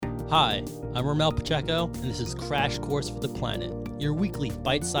Hi, I'm Ramel Pacheco, and this is Crash Course for the Planet, your weekly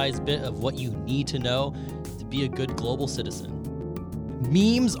bite-sized bit of what you need to know to be a good global citizen.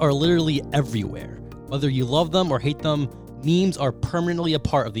 Memes are literally everywhere. Whether you love them or hate them, memes are permanently a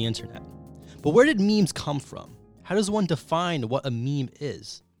part of the internet. But where did memes come from? How does one define what a meme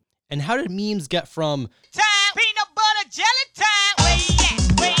is? And how did memes get from peanut butter jelly time, where you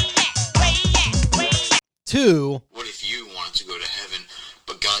at, to What if you wanted to go to heaven,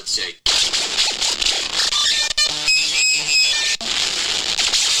 but God said...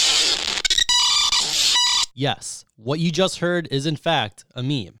 Yes, what you just heard is in fact a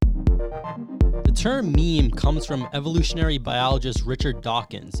meme. The term meme comes from evolutionary biologist Richard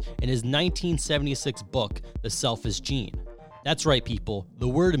Dawkins in his 1976 book, The Selfish Gene. That's right, people, the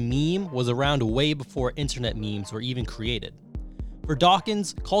word meme was around way before internet memes were even created. For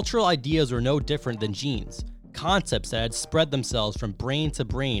Dawkins, cultural ideas were no different than genes, concepts that had spread themselves from brain to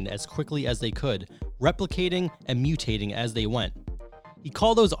brain as quickly as they could, replicating and mutating as they went. He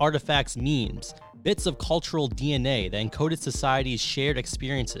called those artifacts memes, bits of cultural DNA that encoded society's shared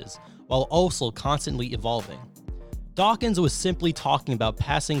experiences, while also constantly evolving. Dawkins was simply talking about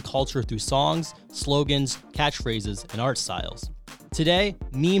passing culture through songs, slogans, catchphrases, and art styles. Today,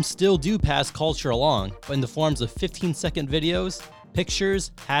 memes still do pass culture along, but in the forms of 15-second videos,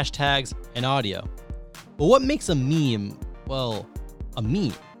 pictures, hashtags, and audio. But what makes a meme, well, a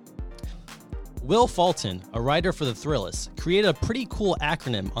meme? Will Fulton, a writer for The Thrillist, created a pretty cool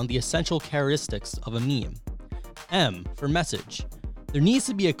acronym on the essential characteristics of a meme. M for message. There needs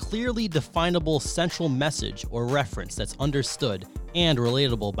to be a clearly definable central message or reference that's understood and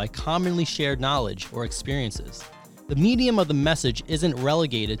relatable by commonly shared knowledge or experiences. The medium of the message isn't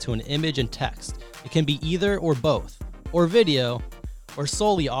relegated to an image and text. It can be either or both, or video, or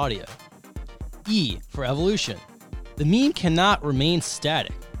solely audio. E for evolution. The meme cannot remain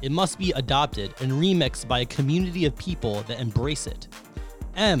static. It must be adopted and remixed by a community of people that embrace it.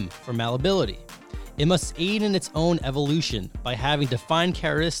 M for malleability. It must aid in its own evolution by having defined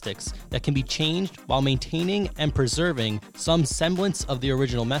characteristics that can be changed while maintaining and preserving some semblance of the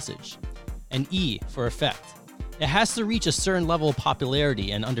original message. And E for effect. It has to reach a certain level of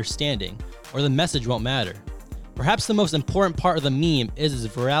popularity and understanding, or the message won't matter. Perhaps the most important part of the meme is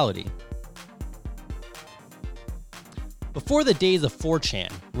its virality. Before the days of 4chan,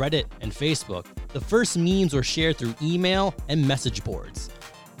 Reddit, and Facebook, the first memes were shared through email and message boards.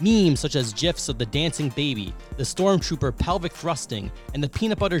 Memes such as GIFs of the dancing baby, the stormtrooper pelvic thrusting, and the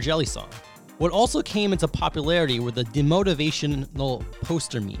peanut butter jelly song. What also came into popularity were the demotivational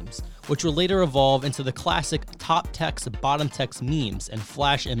poster memes, which would later evolve into the classic top text, bottom text memes and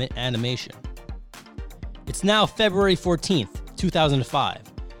flash animation. It's now February 14th, 2005.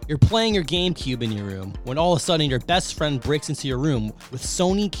 You're playing your GameCube in your room when all of a sudden your best friend breaks into your room with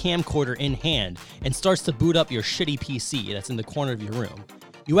Sony camcorder in hand and starts to boot up your shitty PC that's in the corner of your room.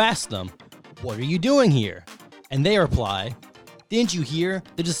 You ask them, "What are you doing here?" And they reply, "Didn't you hear?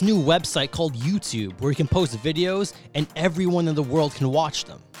 There's this new website called YouTube where you can post videos and everyone in the world can watch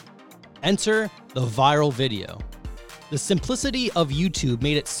them." Enter the viral video. The simplicity of YouTube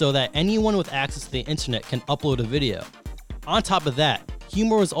made it so that anyone with access to the internet can upload a video. On top of that,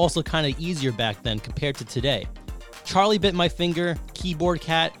 humor was also kind of easier back then compared to today. Charlie Bit My Finger, Keyboard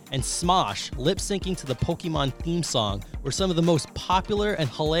Cat, and Smosh lip-syncing to the Pokemon theme song were some of the most popular and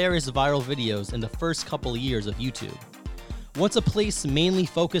hilarious viral videos in the first couple of years of YouTube. Once a place mainly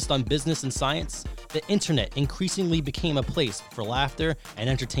focused on business and science, the internet increasingly became a place for laughter and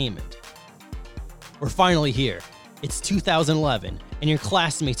entertainment. We're finally here. It's 2011, and your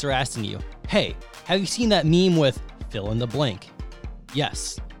classmates are asking you, "Hey, have you seen that meme with fill in the blank?"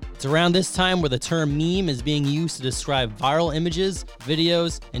 Yes, it's around this time where the term meme is being used to describe viral images,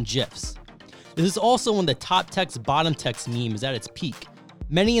 videos, and GIFs. This is also when the top text, bottom text meme is at its peak,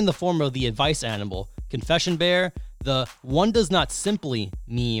 many in the form of the advice animal, confession bear, the one does not simply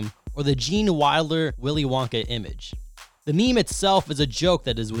meme, or the Gene Wilder Willy Wonka image. The meme itself is a joke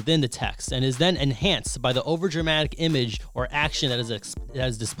that is within the text and is then enhanced by the overdramatic image or action that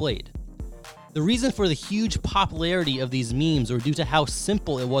is displayed. The reason for the huge popularity of these memes were due to how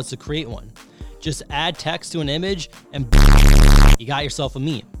simple it was to create one. Just add text to an image and you got yourself a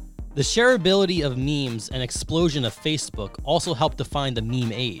meme. The shareability of memes and explosion of Facebook also helped define the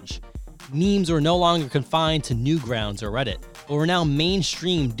meme age. Memes were no longer confined to Newgrounds or Reddit, but were now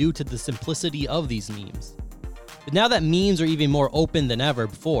mainstream due to the simplicity of these memes. But now that memes are even more open than ever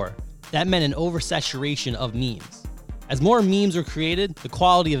before, that meant an oversaturation of memes. As more memes were created, the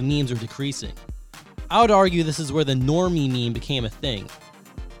quality of memes were decreasing. I would argue this is where the normie meme became a thing.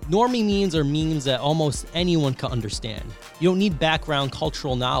 Normie memes are memes that almost anyone can understand. You don't need background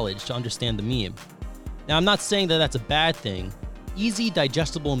cultural knowledge to understand the meme. Now, I'm not saying that that's a bad thing. Easy,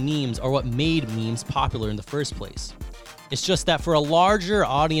 digestible memes are what made memes popular in the first place. It's just that for a larger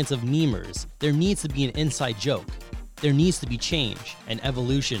audience of memers, there needs to be an inside joke. There needs to be change and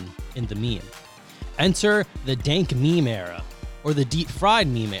evolution in the meme. Enter the dank meme era, or the deep fried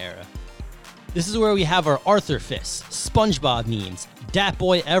meme era. This is where we have our Arthur Fists, SpongeBob memes, Dat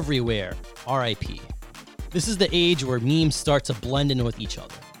Boy everywhere, RIP. This is the age where memes start to blend in with each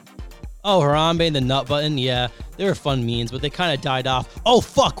other. Oh, Harambe and the nut button, yeah, they were fun memes, but they kind of died off. Oh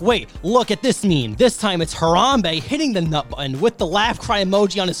fuck, wait, look at this meme. This time it's Harambe hitting the nut button with the laugh cry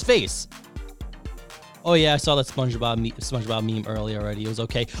emoji on his face. Oh yeah, I saw that SpongeBob meme earlier already. It was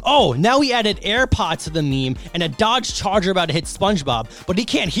okay. Oh, now we added AirPods to the meme and a Dodge Charger about to hit SpongeBob, but he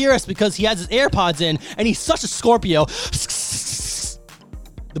can't hear us because he has his AirPods in and he's such a Scorpio.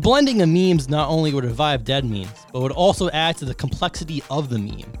 The blending of memes not only would revive dead memes, but would also add to the complexity of the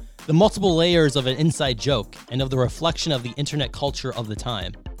meme, the multiple layers of an inside joke, and of the reflection of the internet culture of the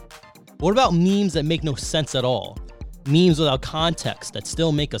time. What about memes that make no sense at all? Memes without context that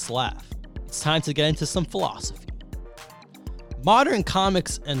still make us laugh. It's time to get into some philosophy. Modern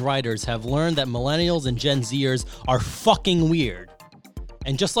comics and writers have learned that millennials and Gen Zers are fucking weird.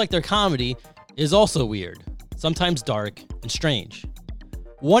 And just like their comedy, is also weird, sometimes dark and strange.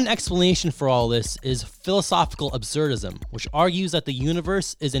 One explanation for all this is philosophical absurdism, which argues that the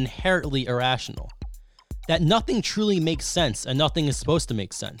universe is inherently irrational, that nothing truly makes sense and nothing is supposed to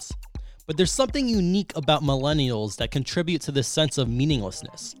make sense. But there's something unique about millennials that contribute to this sense of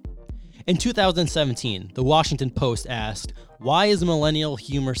meaninglessness. In 2017, the Washington Post asked, "Why is millennial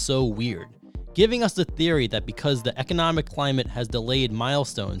humor so weird?" Giving us the theory that because the economic climate has delayed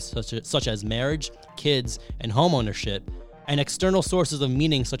milestones such as marriage, kids, and homeownership, and external sources of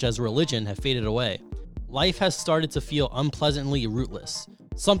meaning such as religion have faded away, life has started to feel unpleasantly rootless,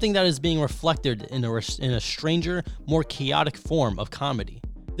 something that is being reflected in a stranger, more chaotic form of comedy.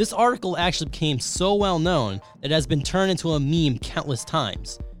 This article actually became so well known that it has been turned into a meme countless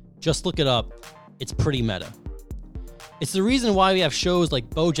times. Just look it up, it's pretty meta. It's the reason why we have shows like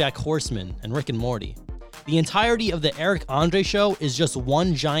BoJack Horseman and Rick and Morty. The entirety of the Eric Andre show is just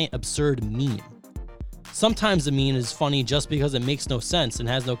one giant absurd meme. Sometimes the meme is funny just because it makes no sense and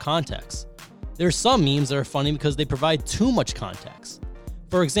has no context. There are some memes that are funny because they provide too much context.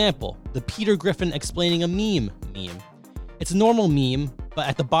 For example, the Peter Griffin explaining a meme. It's a normal meme, but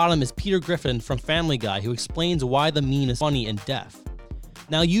at the bottom is Peter Griffin from Family Guy who explains why the meme is funny and deaf.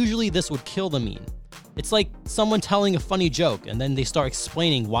 Now, usually this would kill the meme. It's like someone telling a funny joke and then they start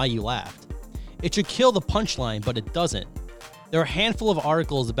explaining why you laughed. It should kill the punchline, but it doesn't. There are a handful of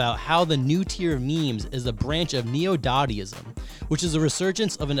articles about how the new tier of memes is a branch of neo-Dadaism, which is a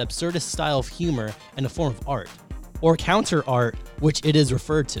resurgence of an absurdist style of humor and a form of art, or counter art, which it is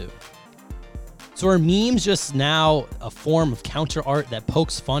referred to. So are memes just now a form of counter art that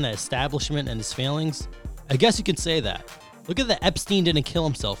pokes fun at establishment and its failings? I guess you could say that. Look at the Epstein didn't kill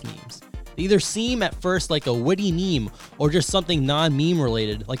himself memes. They either seem at first like a witty meme or just something non-meme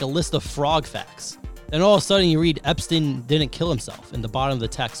related, like a list of frog facts. Then all of a sudden you read Epstein didn't kill himself in the bottom of the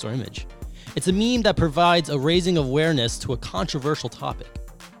text or image. It's a meme that provides a raising of awareness to a controversial topic.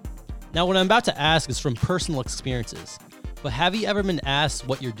 Now what I'm about to ask is from personal experiences, but have you ever been asked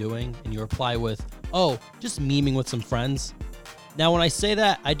what you're doing and you reply with, "Oh, just memeing with some friends"? Now when I say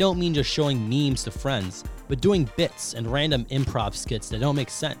that, I don't mean just showing memes to friends, but doing bits and random improv skits that don't make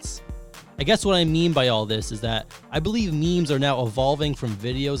sense. I guess what I mean by all this is that I believe memes are now evolving from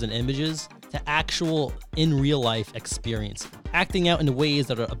videos and images to actual, in real life experiences, acting out in ways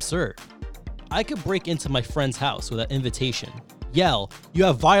that are absurd. I could break into my friend's house with an invitation, yell, "You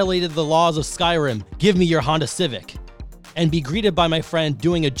have violated the laws of Skyrim, give me your Honda Civic," and be greeted by my friend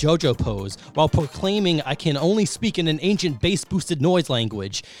doing a JoJo pose while proclaiming I can only speak in an ancient bass-boosted noise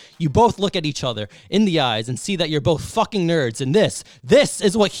language. You both look at each other in the eyes and see that you're both fucking nerds, and this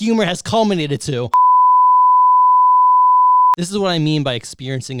is what humor has culminated to. This is what I mean by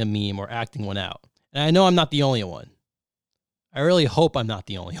experiencing a meme or acting one out. And I know I'm not the only one. I really hope I'm not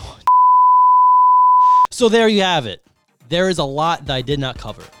the only one. So there you have it. There is a lot that I did not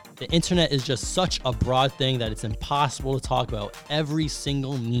cover. The internet is just such a broad thing that it's impossible to talk about every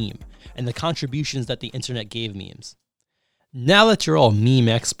single meme and the contributions that the internet gave memes. Now that you're all meme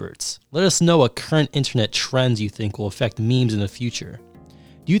experts, let us know what current internet trends you think will affect memes in the future.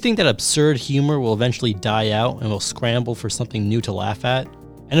 Do you think that absurd humor will eventually die out and we'll scramble for something new to laugh at?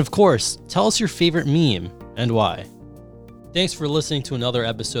 And of course, tell us your favorite meme and why. Thanks for listening to another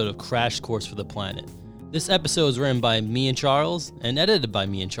episode of Crash Course for the Planet. This episode was written by me and Charles and edited by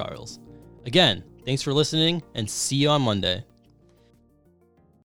me and Charles. Again, thanks for listening and see you on Monday.